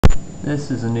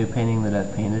This is a new painting that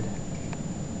I've painted.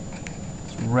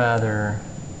 It's rather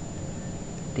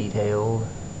detailed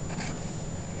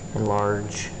and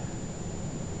large.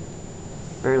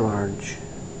 Very large.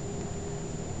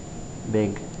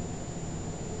 Big.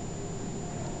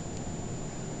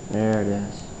 There it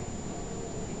is.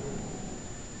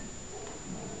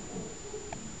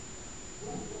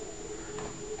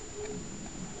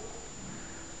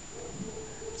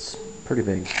 It's pretty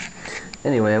big.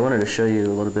 Anyway, I wanted to show you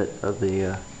a little bit of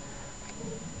the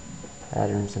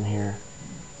patterns in here.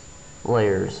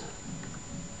 Layers.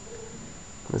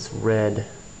 This red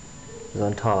is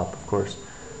on top, of course.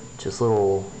 Just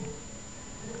little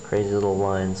crazy little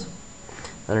lines.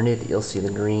 Underneath it you'll see the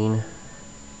green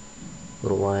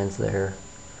little lines there,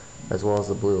 as well as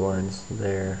the blue lines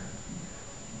there,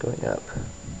 going up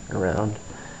and around.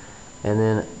 And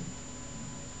then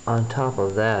on top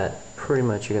of that, pretty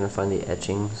much you're going to find the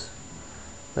etchings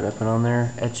that I put on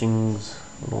there. Etchings,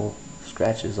 little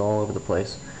scratches all over the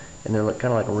place, and they're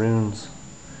kind of like runes.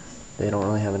 They don't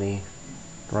really have any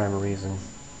rhyme or reason.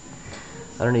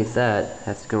 Underneath that, I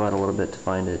have to go out a little bit to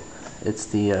find it. It's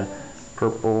the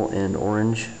purple and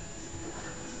orange,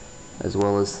 as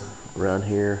well as around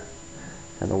here,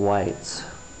 and the whites.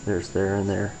 There's there and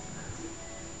there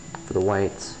for the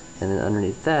whites, and then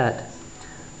underneath that,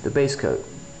 the base coat.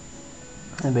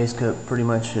 The base coat pretty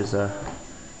much is a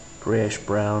grayish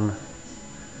brown,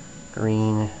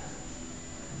 green,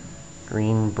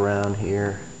 brown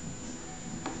here,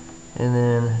 and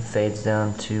then fades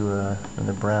down to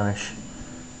another brownish.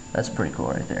 That's pretty cool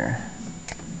right there.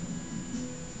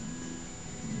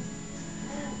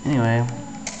 Anyway,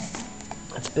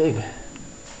 it's big.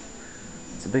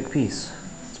 It's a big piece.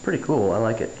 It's pretty cool. I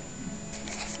like it.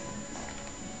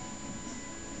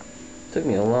 Took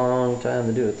me a long time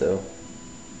to do it though.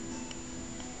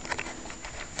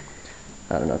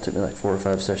 I don't know, it took me like 4 or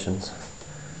 5 sessions.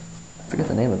 I forget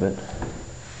the name of it.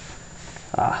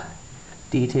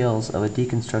 Details of a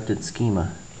deconstructed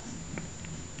schema.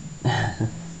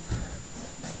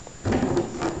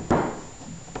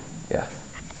 Yeah.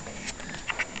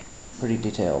 Pretty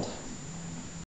detailed.